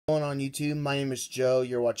on YouTube? My name is Joe.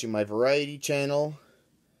 You're watching my variety channel.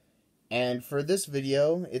 And for this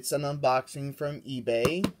video, it's an unboxing from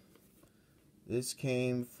eBay. This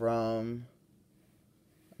came from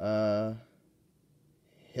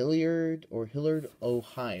Hilliard,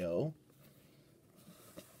 Ohio.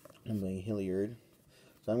 Hilliard.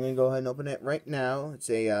 So I'm going to go ahead and open it right now. It's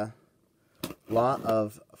a lot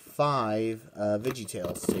of 5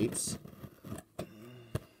 VeggieTales tapes.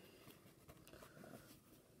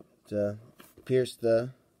 To pierce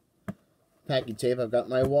the packing tape, I've got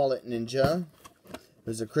my Wallet Ninja. It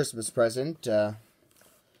was a Christmas present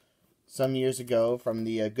some years ago from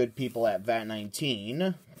the good people at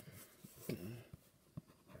VAT19.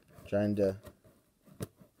 Trying to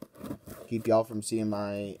keep y'all from seeing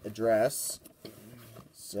my address.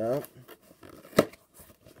 So,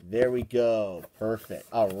 there we go. Perfect.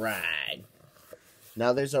 Alright.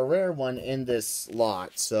 Now, there's a rare one in this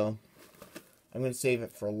lot, so I'm going to save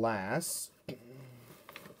it for last.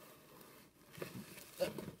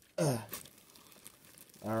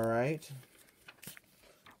 Alright.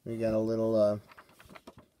 We got a little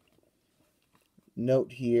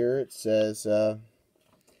note here. It says,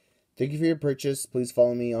 thank you for your purchase. Please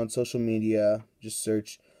follow me on social media. Just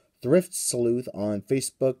search Thrift Sleuth on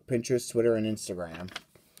Facebook, Pinterest, Twitter, and Instagram.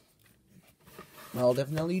 I'll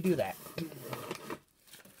definitely do that.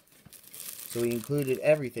 So we included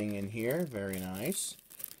everything in here. Very nice.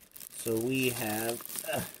 So we have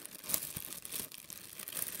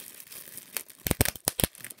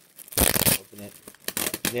open it.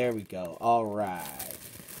 There we go. Alright.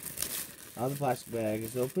 Now the plastic bag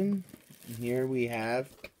is open. And here we have,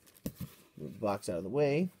 move the box out of the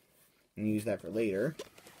way and use that for later.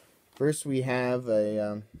 First we have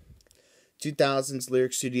a 2000s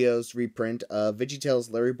Lyrick Studios reprint of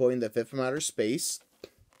VeggieTales Larry Boy and the Fifth from Outer Space.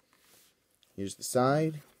 Here's the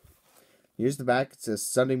side. Here's the back. It says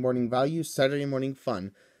Sunday morning value, Saturday morning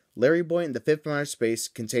fun. Larry Boy and the Fifth from Outer Space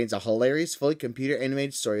contains a hilarious, fully computer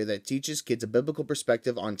animated story that teaches kids a biblical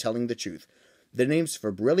perspective on telling the truth. The name's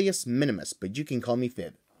Fabrilius Minimus, but you can call me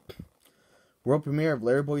Fib. World premiere of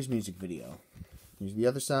Larry Boy's music video. Here's the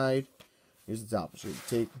other side. Here's the top. Here's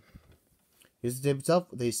the tape. Here's the tape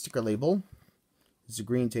itself with a sticker label. It's a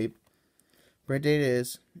green tape. Print date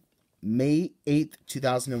is May 8th,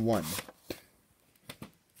 2001.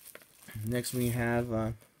 Next we have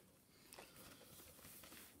a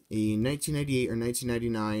 1998 or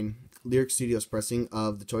 1999 Lyrick Studios pressing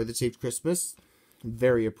of The Toy That Saved Christmas.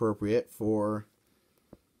 Very appropriate for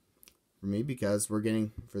me because we're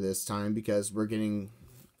getting, for this time, because we're getting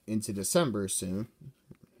into December soon.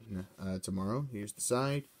 Tomorrow. Here's the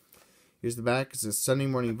side. Here's the back. It says Sunday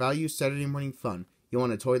morning value, Saturday morning fun. You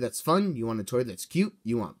want a toy that's fun? You want a toy that's cute?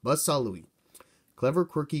 You want Buzzsaw Louie. Clever,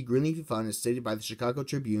 quirky, green leafy fun is stated by the Chicago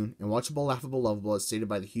Tribune, and watchable, laughable, lovable is stated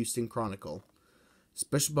by the Houston Chronicle.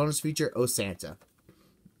 Special bonus feature, Oh Santa.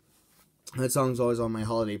 That song's always on my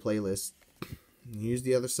holiday playlist. And here's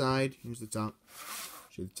the other side. Here's the top.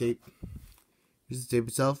 Show the tape. Here's the tape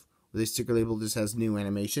itself with a sticker label. This has new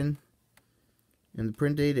animation. And the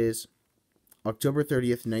print date is October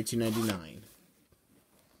 30th, 1999.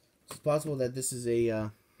 It's possible that this is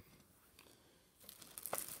a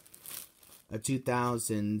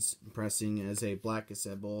 2000s pressing as a black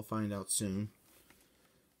cassette, but we'll find out soon.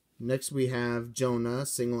 Next we have Jonah,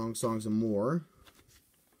 Sing-Along Songs and More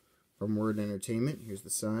from Word Entertainment. Here's the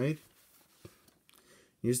side.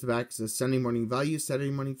 Here's the back. It says Sunday morning value,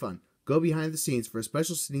 Saturday morning fun. Go behind the scenes for a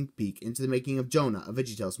special sneak peek into the making of Jonah, a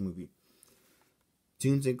VeggieTales movie.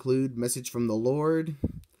 Tunes include Message from the Lord,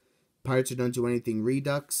 Pirates Who Don't Do Anything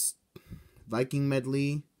Redux, Viking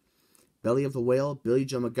Medley, Belly of the Whale, Billy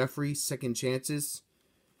Joe McGuffrey, Second Chances,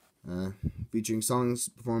 featuring songs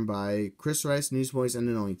performed by Chris Rice, Newsboys, and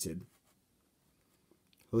Anointed.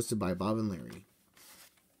 Hosted by Bob and Larry.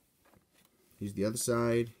 Here's the other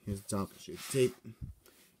side. Here's the top. Here's the tape.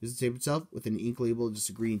 Here's the tape itself with an ink label, just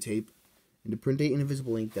a green tape, and a print date in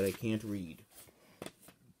invisible ink that I can't read.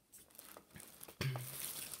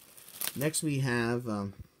 Next we have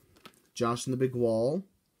Josh and the Big Wall.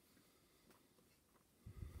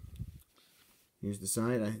 Here's the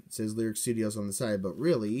side. It says Lyrick Studios on the side, but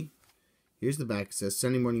really, here's the back. It says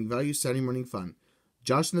Sunday morning value, Saturday morning fun.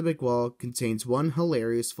 Josh and the Big Wall contains one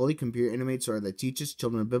hilarious, fully computer animated story that teaches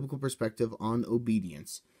children a biblical perspective on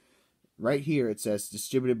obedience. Right here it says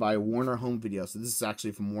distributed by Warner Home Video, so this is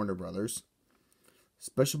actually from Warner Brothers.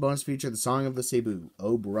 Special bonus feature, The Song of the Cebu,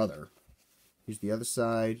 Oh Brother. Here's the other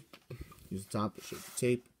side. Here's the top. Show the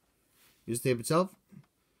tape. Here's the tape itself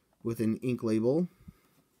with an ink label.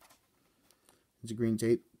 It's a green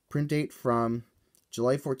tape. Print date from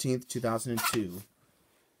July 14th, 2002.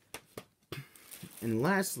 And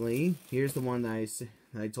lastly, here's the one that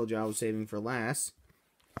I told you I was saving for last.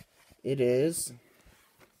 It is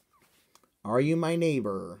Are You My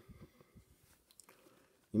Neighbor?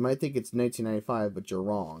 You might think it's 1995, but you're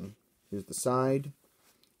wrong. Here's the side.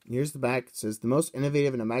 Here's the back. It says, the most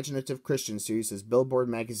innovative and imaginative Christian series, says Billboard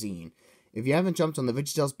magazine. If you haven't jumped on the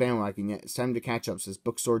VeggieTales bandwagon yet, it's time to catch up, says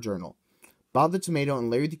Bookstore Journal. Bob the Tomato and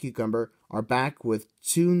Larry the Cucumber are back with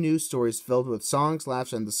 2 new stories filled with songs,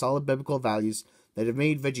 laughs, and the solid biblical values that have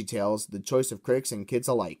made VeggieTales the choice of critics and kids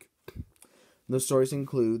alike. Those stories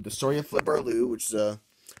include The Story of Flipper Lou, which is a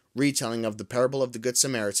retelling of the parable of the Good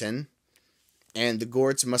Samaritan, and The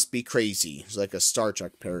Gourds Must Be Crazy. It's like a Star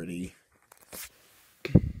Trek parody.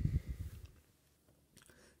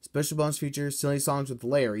 Special bonus features, Silly Songs with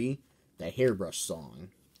Larry, the hairbrush song.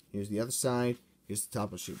 Here's the other side. Here's the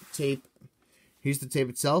top of the tape. Here's the tape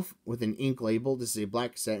itself with an ink label. This is a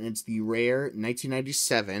black cassette, and it's the rare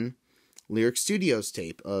 1997 Lyrick Studios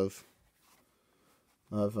tape of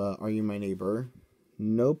Are You My Neighbor?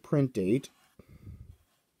 No print date.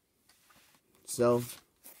 So,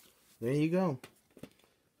 there you go.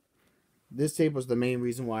 This tape was the main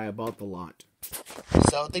reason why I bought the lot.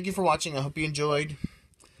 So, thank you for watching. I hope you enjoyed.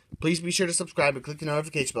 Please be sure to subscribe and click the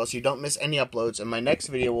notification bell so you don't miss any uploads. And my next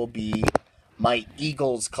video will be my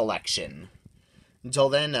Eagles collection. Until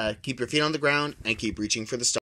then, keep your feet on the ground and keep reaching for the stars.